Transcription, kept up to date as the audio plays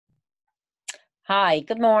Hi,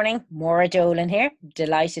 good morning. Maura Dolan here.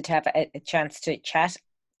 Delighted to have a chance to chat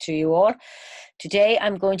to you all. Today,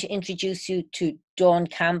 I'm going to introduce you to Dawn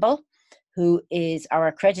Campbell, who is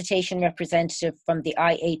our accreditation representative from the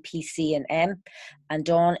Iapc&M. And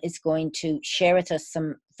Dawn is going to share with us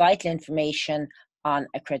some vital information on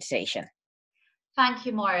accreditation. Thank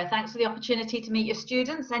you, Moira. Thanks for the opportunity to meet your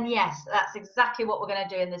students. And yes, that's exactly what we're going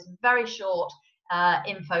to do in this very short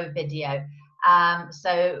info video.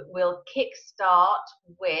 So we'll kickstart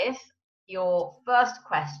with your first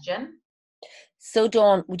question. So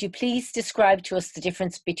Dawn, would you please describe to us the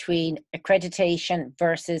difference between accreditation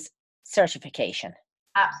versus certification?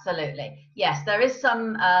 Absolutely. Yes, there is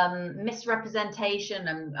some misrepresentation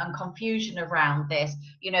and confusion around this.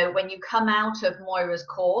 You know, when you come out of Moira's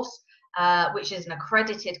course, which is an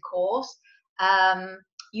accredited course,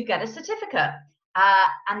 you get a certificate,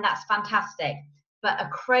 and that's fantastic. But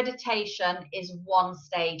accreditation is one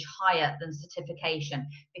stage higher than certification,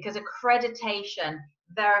 because accreditation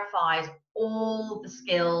verifies all the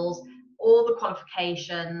skills, all the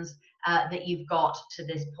qualifications that you've got to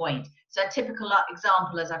this point. So a typical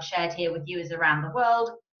example, as I've shared here with you, is around the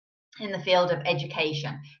world in the field of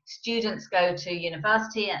education. Students go to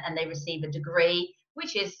university and they receive a degree,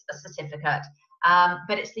 which is a certificate.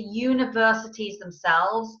 But it's the universities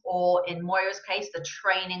themselves, or in Moira's case, the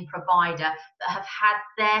training provider, that have had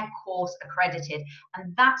their course accredited.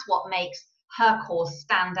 And that's what makes her course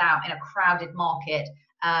stand out in a crowded market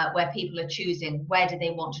where people are choosing where do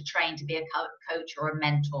they want to train to be a coach or a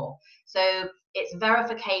mentor. So it's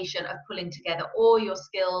verification of pulling together all your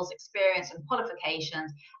skills, experience, and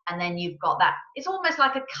qualifications, and then you've got that. It's almost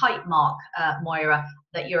like a kite mark, Moira,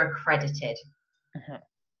 that you're accredited. Mm-hmm.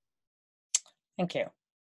 Thank you.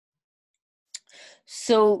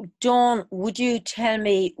 So, Dawn, would you tell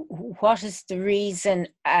me what is the reason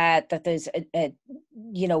that there's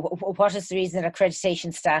what is the reason that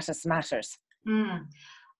accreditation status matters?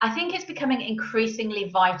 I think it's becoming increasingly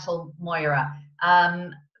vital, Moira,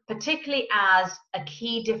 particularly as a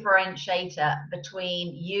key differentiator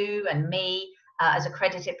between you and me as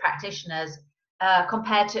accredited practitioners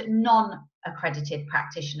compared to non-accredited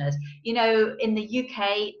practitioners. You know, in the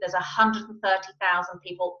UK, there's 130,000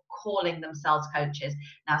 people calling themselves coaches.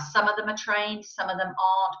 Now, some of them are trained, some of them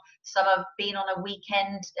aren't, some have been on a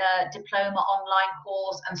weekend diploma online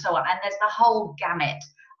course, and so on. And there's the whole gamut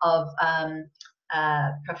of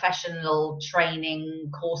professional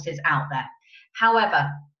training courses out there. However,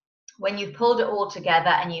 when you've pulled it all together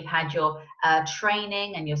and you've had your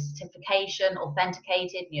training and your certification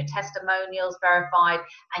authenticated and your testimonials verified,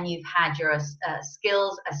 and you've had your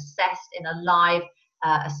skills assessed in a live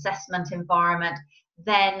assessment environment,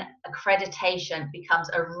 then accreditation becomes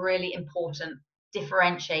a really important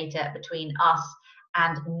differentiator between us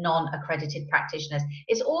and non-accredited practitioners.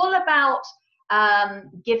 It's all about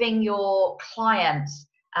giving your clients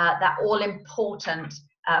that all-important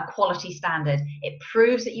quality standard. It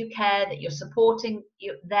proves that you care, that you're supporting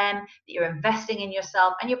them, that you're investing in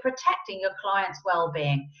yourself, and you're protecting your clients'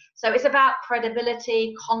 well-being. So it's about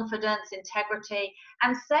credibility, confidence, integrity,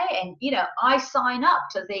 and saying, you know, I sign up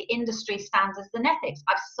to the industry standards and ethics.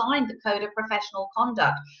 I've signed the Code of Professional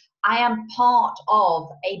Conduct. I am part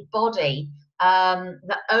of a body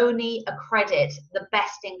that only accredit the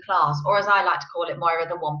best in class, or as I like to call it, Moira,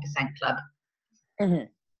 the 1% club. Mm-hmm.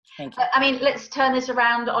 Thank you. I mean, let's turn this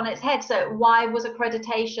around on its head. So why was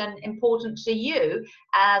accreditation important to you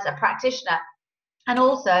as a practitioner, and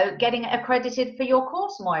also getting accredited for your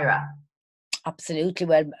course, Moira? Absolutely.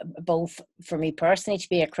 Well, both for me personally to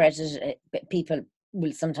be accredited, people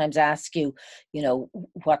will sometimes ask you, you know,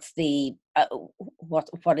 what's the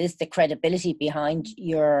what is the credibility behind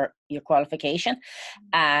your qualification,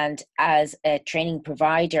 and as a training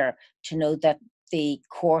provider, to know that the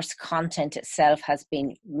course content itself has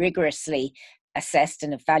been rigorously assessed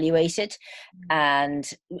and evaluated and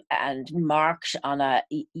marked on a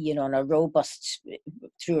on a robust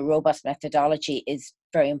methodology is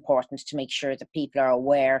very important, to make sure that people are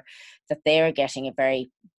aware that they're getting a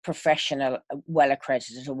very professional, well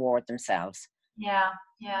accredited award themselves. Yeah,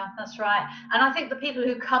 that's right. And I think the people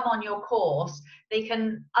who come on your course, they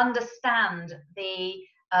can understand the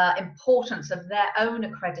importance of their own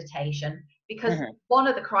accreditation, because one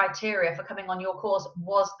of the criteria for coming on your course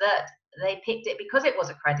was that they picked it because it was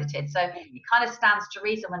accredited. So it kind of stands to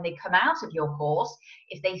reason when they come out of your course,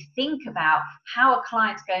 if they think about how a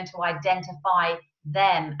client's going to identify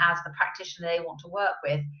them as the practitioner they want to work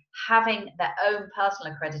with, having their own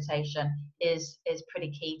personal accreditation is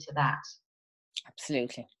pretty key to that.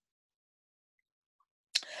 Absolutely.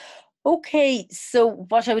 Okay, so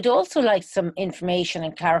what I would also like some information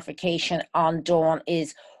and clarification on, Dawn,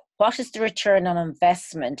 is what is the return on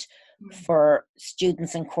investment for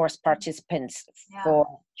students and course participants for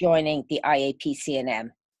joining the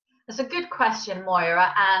Iapc&M? That's a good question,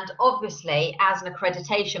 Moira. And obviously, as an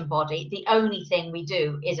accreditation body, the only thing we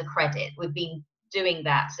do is accredit. We've been doing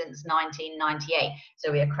that since 1998.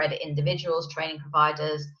 So we accredit individuals, training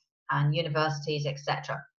providers, and universities,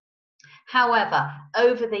 etc. However,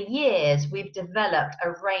 over the years, we've developed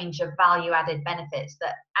a range of value-added benefits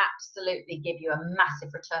that absolutely give you a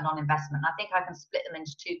massive return on investment. I think I can split them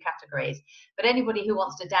into two categories. But anybody who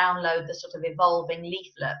wants to download the sort of evolving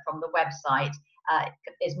leaflet from the website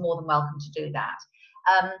is more than welcome to do that.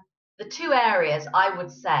 The two areas I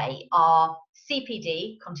would say are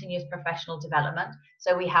CPD, continuous professional development.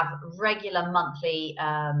 So we have regular monthly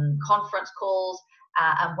conference calls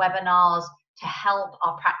and webinars to help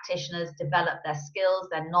our practitioners develop their skills,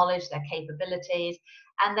 their knowledge, their capabilities.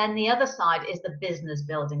 And then the other side is the business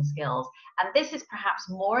building skills. And this is perhaps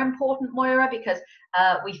more important, Moira, because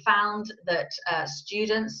we found that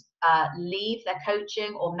students leave their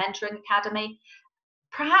coaching or mentoring academy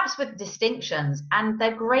perhaps with distinctions, and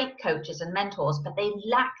they're great coaches and mentors, but they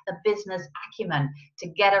lack the business acumen to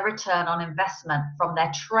get a return on investment from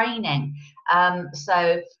their training.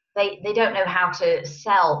 So they don't know how to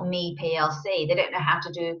sell Me PLC. They don't know how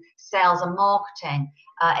to do sales and marketing,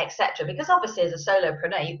 etc. Because obviously, as a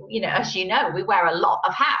solopreneur, as you know, we wear a lot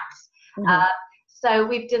of hats. So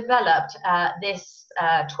we've developed this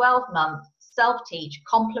 12-month self-teach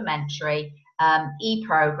complementary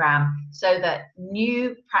e-program so that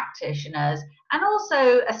new practitioners and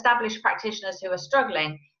also established practitioners who are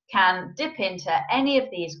struggling can dip into any of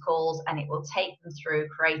these calls, and it will take them through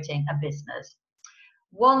creating a business.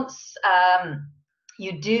 Once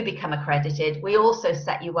you do become accredited, we also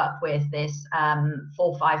set you up with this 4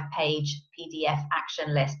 or 5 page PDF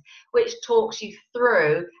action list, which talks you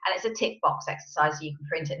through, and it's a tick box exercise, so you can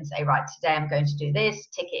print it and say, right, today I'm going to do this,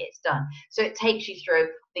 tick it, it's done. So it takes you through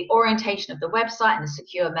the orientation of the website and the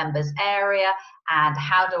secure members area, and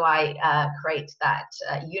how do I create that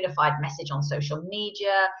unified message on social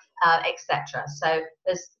media, etc. So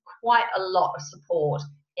there's quite a lot of support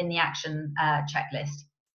in the action checklist.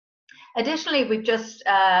 Additionally, we've just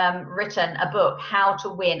written a book, How to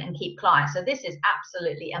Win and Keep Clients. So this is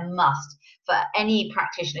absolutely a must for any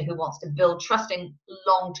practitioner who wants to build trusting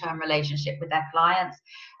long-term relationship with their clients.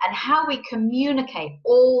 And how we communicate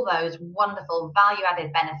all those wonderful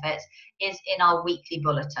value-added benefits is in our weekly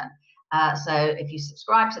bulletin. So if you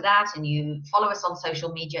subscribe to that and you follow us on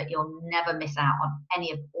social media, you'll never miss out on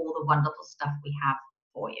any of all the wonderful stuff we have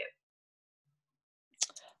for you.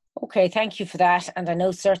 Okay, thank you for that. And I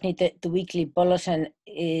know certainly that the weekly bulletin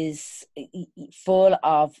is full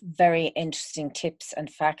of very interesting tips and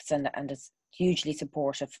facts, and it's hugely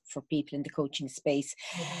supportive for people in the coaching space.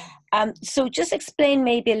 So just explain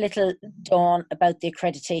maybe a little, Dawn, about the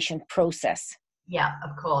accreditation process. Yeah,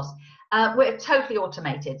 of course. We're totally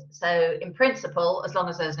automated. So in principle, as long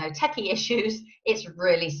as there's no techie issues, it's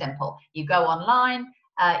really simple. You go online,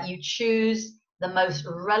 you choose the most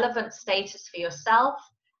relevant status for yourself.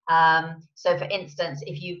 So for instance,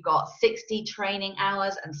 if you've got 60 training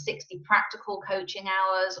hours and 60 practical coaching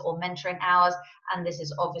hours or mentoring hours, and this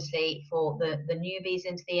is obviously for the newbies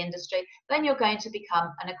into the industry, then you're going to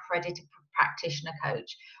become an accredited practitioner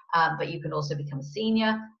coach. But you can also become a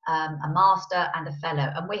senior, a master, and a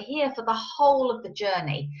fellow. And we're here for the whole of the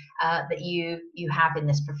journey that you have in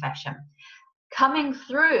this profession. Coming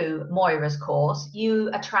through Moira's course, you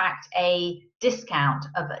attract a discount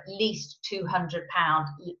of at least £200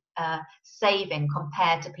 saving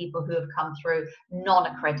compared to people who have come through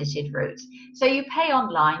non-accredited routes. So you pay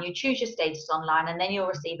online, you choose your status online, and then you'll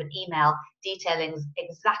receive an email detailing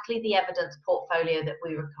exactly the evidence portfolio that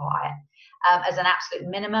we require. As an absolute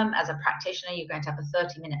minimum, as a practitioner, you're going to have a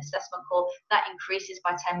 30-minute assessment call. That increases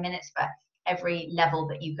by 10 minutes for every level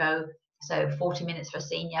that you go. So 40 minutes for a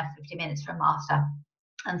senior, 50 minutes for a master,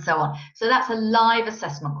 and so on. So that's a live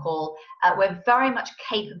assessment call. We're very much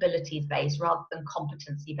capabilities based rather than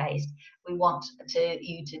competency based. We want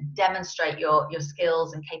you to demonstrate your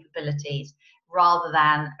skills and capabilities rather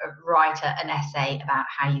than write an essay about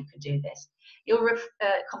how you could do this. You'll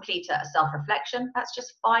complete a self-reflection. That's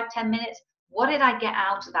just 5-10 minutes. What did I get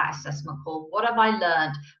out of that assessment call? What have I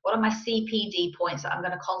learned? What are my CPD points that I'm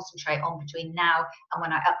going to concentrate on between now and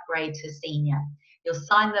when I upgrade to senior? You'll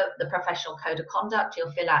sign the professional code of conduct.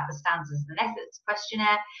 You'll fill out the standards and ethics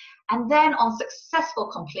questionnaire. And then on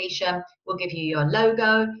successful completion, we'll give you your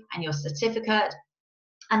logo and your certificate.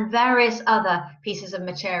 and various other pieces of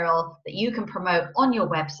material that you can promote on your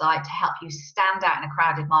website to help you stand out in a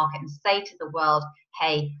crowded market and say to the world,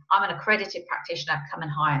 hey, I'm an accredited practitioner, come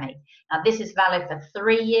and hire me. Now, this is valid for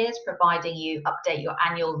 3 years, providing you update your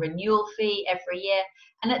annual renewal fee every year.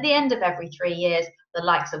 And at the end of every 3 years, the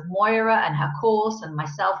likes of Moira and her course and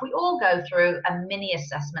myself, we all go through a mini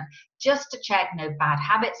assessment just to check no bad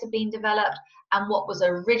habits have been developed and what was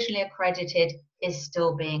originally accredited is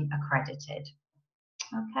still being accredited.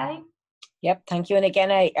 Okay. Yep, thank you. And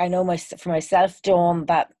again, I know for myself, Dawn,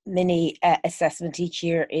 that mini assessment each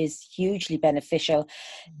year is hugely beneficial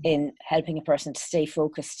in helping a person to stay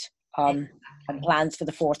focused on plans for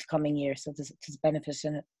the forthcoming year. So there's benefit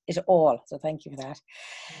in it all. So thank you for that.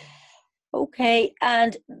 Okay,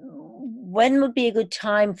 and when would be a good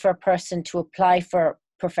time for a person to apply for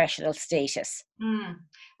professional status?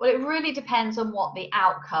 Well, it really depends on what the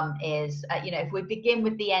outcome is. If we begin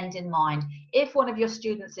with the end in mind, if one of your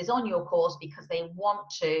students is on your course because they want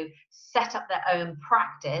to set up their own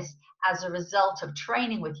practice as a result of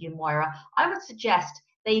training with you, Moira, I would suggest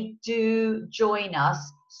they do join us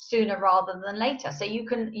sooner rather than later. So you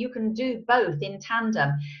can do both in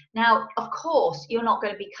tandem. Now, of course, you're not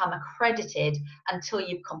going to become accredited until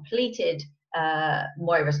you've completed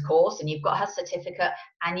Moira's course and you've got her certificate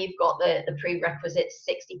and you've got the prerequisite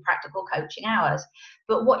 60 practical coaching hours.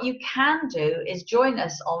 But what you can do is join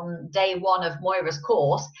us on day 1 of Moira's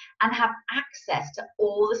course and have access to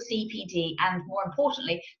all the CPD and, more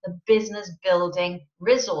importantly, the business building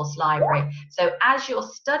resource library. So as you're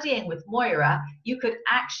studying with Moira, you could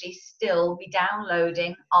actually still be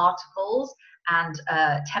downloading articles and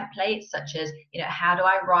templates such as, how do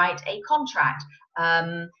I write a contract?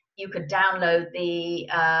 You could download the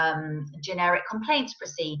generic complaints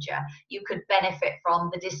procedure. You could benefit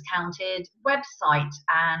from the discounted website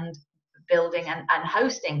and building and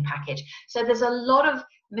hosting package. So there's a lot of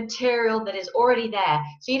material that is already there.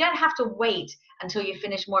 So you don't have to wait until you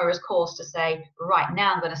finish Moira's course to say, right,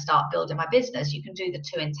 now I'm going to start building my business. You can do the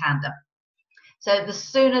 2 in tandem. So the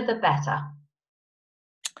sooner the better.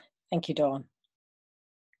 Thank you, Dawn.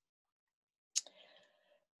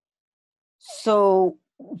 So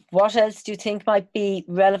what else do you think might be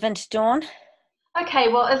relevant, Dawn? Okay,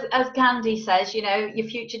 well, as Gandhi says, your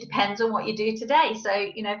future depends on what you do today. So,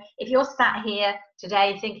 if you're sat here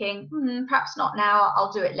today thinking, perhaps not now,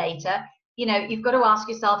 I'll do it later, you've got to ask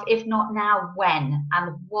yourself, if not now, when,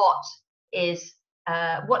 and what is,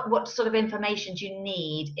 what sort of information do you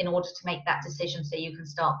need in order to make that decision so you can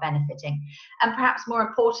start benefiting? And perhaps more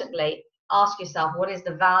importantly, ask yourself, what is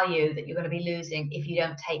the value that you're going to be losing if you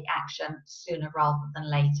don't take action sooner rather than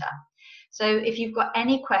later? So if you've got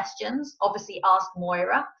any questions, obviously ask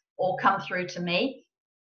Moira or come through to me.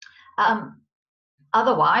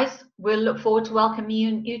 Otherwise, we'll look forward to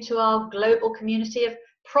welcoming you to our global community of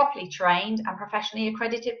properly trained and professionally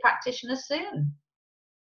accredited practitioners soon.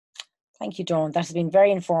 Thank you, Dawn. That has been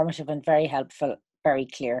very informative and very helpful, very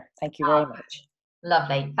clear. Thank you very much.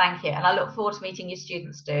 Lovely. Thank you. And I look forward to meeting your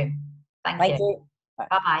students too. Thank you.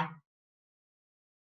 Bye-bye.